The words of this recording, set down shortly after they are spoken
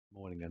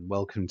morning and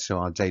welcome to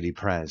our daily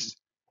prayers.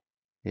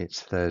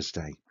 It's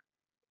Thursday.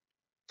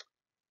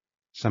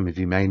 Some of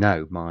you may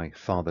know my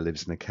father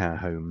lives in a care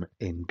home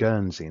in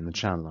Guernsey in the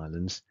Channel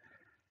Islands,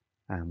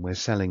 and we're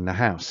selling the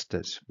house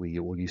that we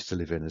all used to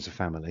live in as a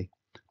family.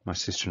 My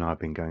sister and I have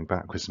been going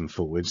backwards and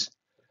forwards,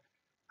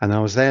 and I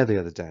was there the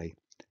other day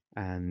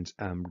and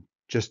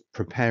just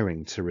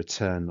preparing to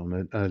return on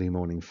an early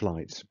morning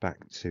flight back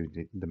to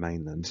the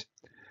mainland.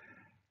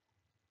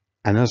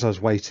 And as I was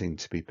waiting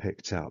to be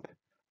picked up,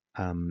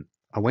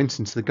 I went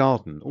into the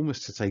garden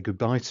almost to say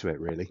goodbye to it,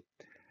 really.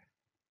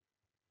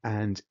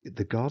 And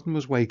the garden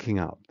was waking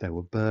up. There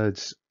were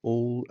birds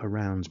all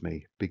around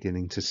me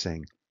beginning to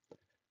sing.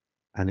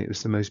 And it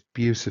was the most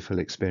beautiful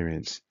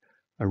experience,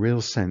 a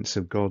real sense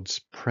of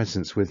God's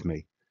presence with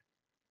me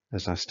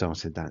as I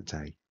started that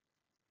day.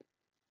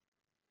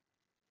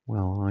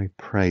 Well, I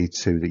pray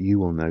too that you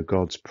will know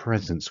God's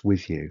presence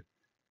with you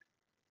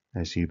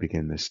as you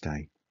begin this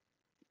day.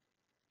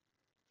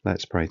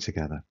 Let's pray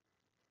together.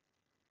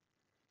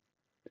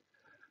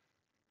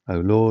 O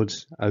Lord,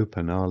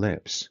 open our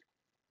lips,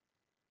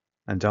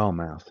 and our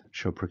mouth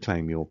shall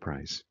proclaim your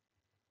praise.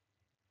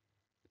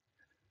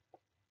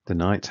 The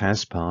night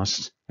has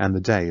passed, and the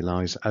day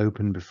lies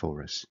open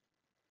before us.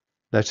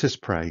 Let us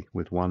pray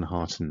with one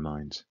heart and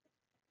mind.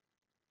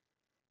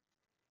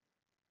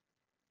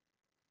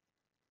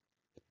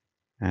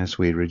 As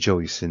we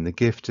rejoice in the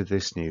gift of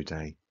this new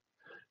day,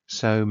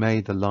 so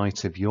may the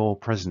light of your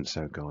presence,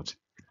 O God,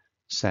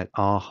 set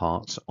our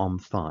hearts on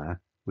fire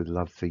with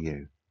love for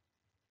you,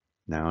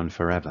 now and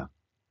forever.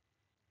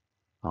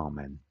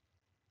 Amen.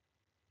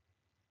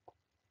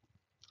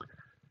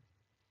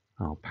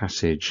 Our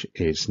passage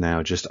is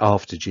now just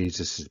after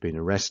Jesus has been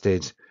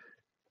arrested,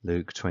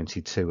 Luke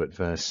 22 at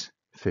verse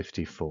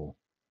 54.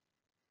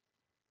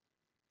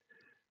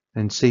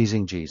 Then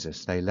seizing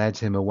Jesus, they led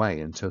him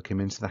away and took him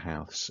into the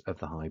house of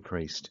the high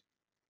priest.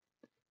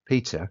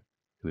 Peter,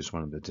 who was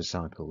one of the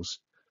disciples,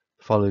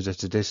 followed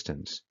at a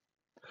distance.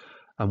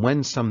 And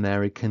when some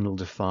there had kindled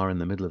a fire in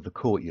the middle of the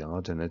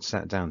courtyard and had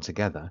sat down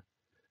together,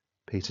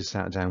 Peter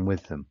sat down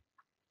with them.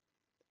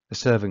 A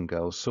servant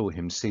girl saw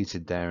him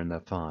seated there in the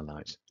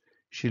firelight.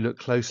 She looked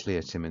closely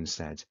at him and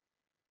said,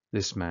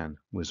 "This man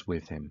was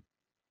with him."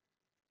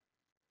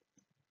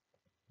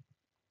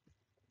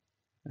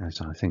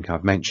 As I think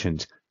I've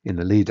mentioned, in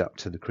the lead up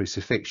to the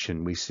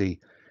crucifixion, we see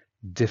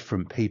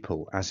different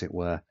people, as it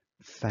were,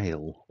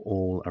 fail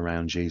all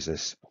around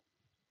Jesus.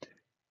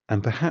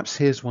 And perhaps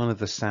here's one of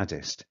the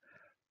saddest,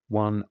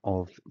 one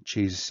of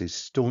Jesus'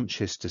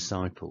 staunchest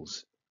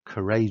disciples,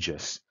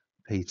 courageous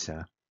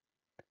Peter.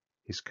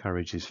 His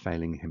courage is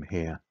failing him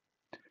here.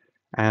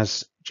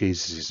 As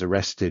Jesus is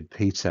arrested,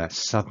 Peter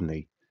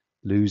suddenly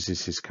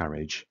loses his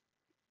courage.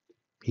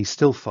 He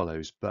still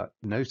follows, but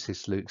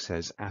notice Luke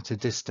says at a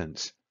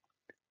distance.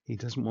 He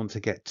doesn't want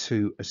to get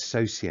too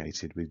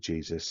associated with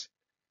Jesus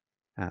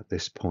at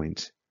this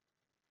point.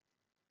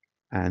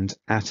 And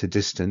at a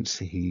distance,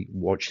 he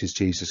watches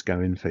Jesus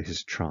go in for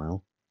his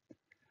trial.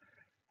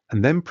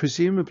 And then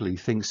presumably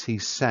thinks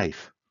he's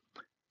safe.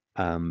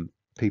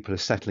 People are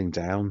settling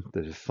down.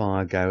 There's a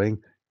fire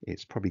going.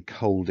 It's probably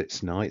cold.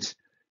 It's night.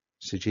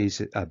 So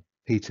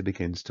Peter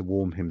begins to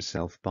warm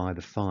himself by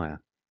the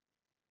fire.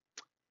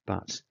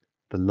 But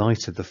the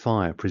light of the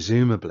fire,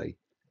 presumably,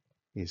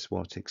 is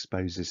what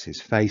exposes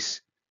his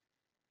face.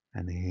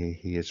 And here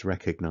he is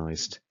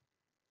recognized.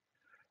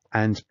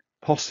 And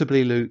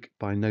possibly Luke,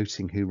 by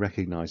noting who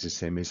recognizes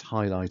him, is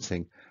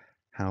highlighting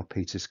how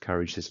Peter's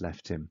courage has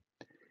left him.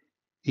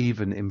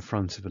 Even in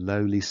front of a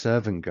lowly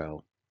servant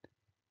girl,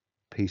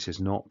 Peter's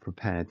not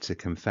prepared to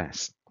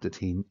confess that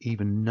he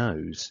even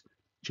knows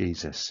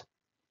Jesus.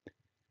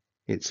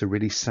 It's a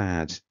really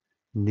sad,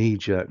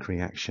 knee-jerk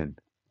reaction.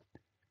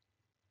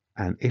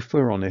 And if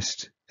we're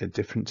honest, at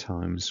different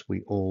times,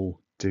 we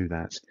all do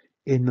that.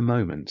 In the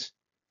moment,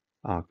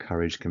 our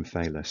courage can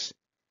fail us.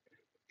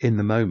 In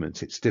the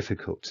moment, it's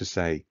difficult to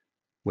say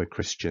we're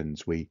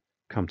Christians, we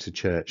come to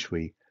church,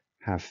 we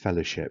have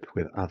fellowship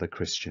with other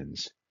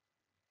Christians.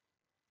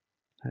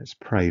 Let's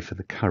pray for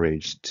the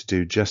courage to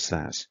do just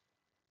that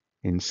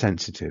in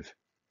sensitive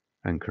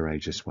and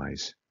courageous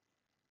ways.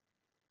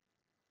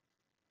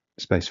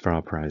 Space for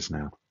our prayers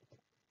now.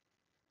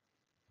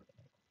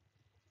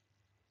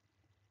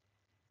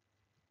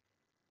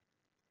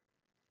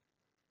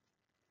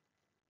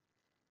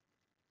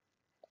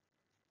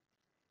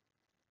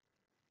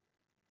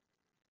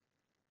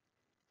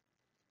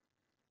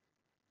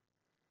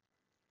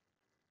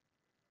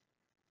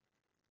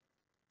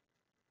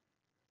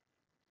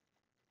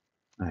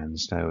 And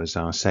so as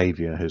our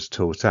Saviour has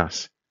taught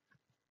us,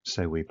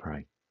 so we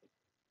pray.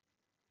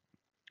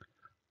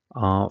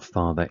 Our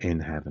Father in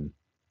heaven,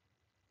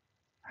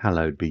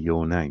 hallowed be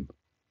your name.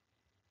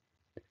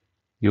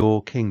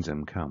 Your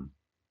kingdom come.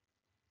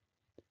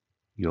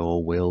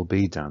 Your will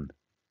be done,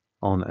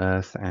 on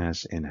earth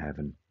as in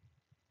heaven.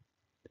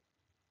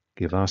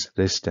 Give us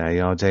this day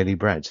our daily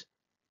bread.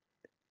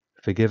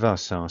 Forgive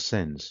us our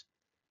sins,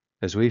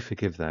 as we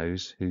forgive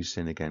those who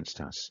sin against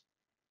us.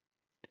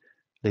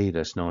 Lead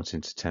us not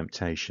into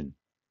temptation,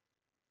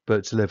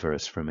 but deliver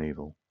us from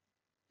evil.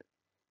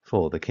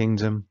 For the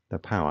kingdom, the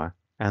power,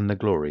 and the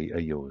glory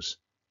are yours,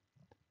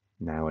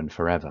 now and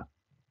forever.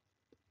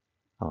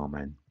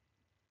 Amen.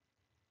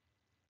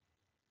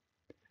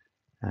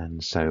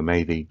 And so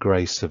may the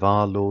grace of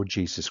our Lord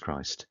Jesus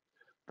Christ,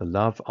 the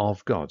love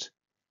of God,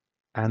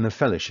 and the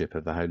fellowship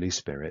of the Holy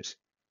Spirit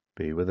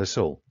be with us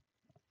all,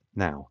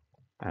 now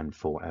and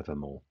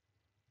forevermore.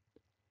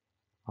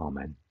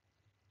 Amen.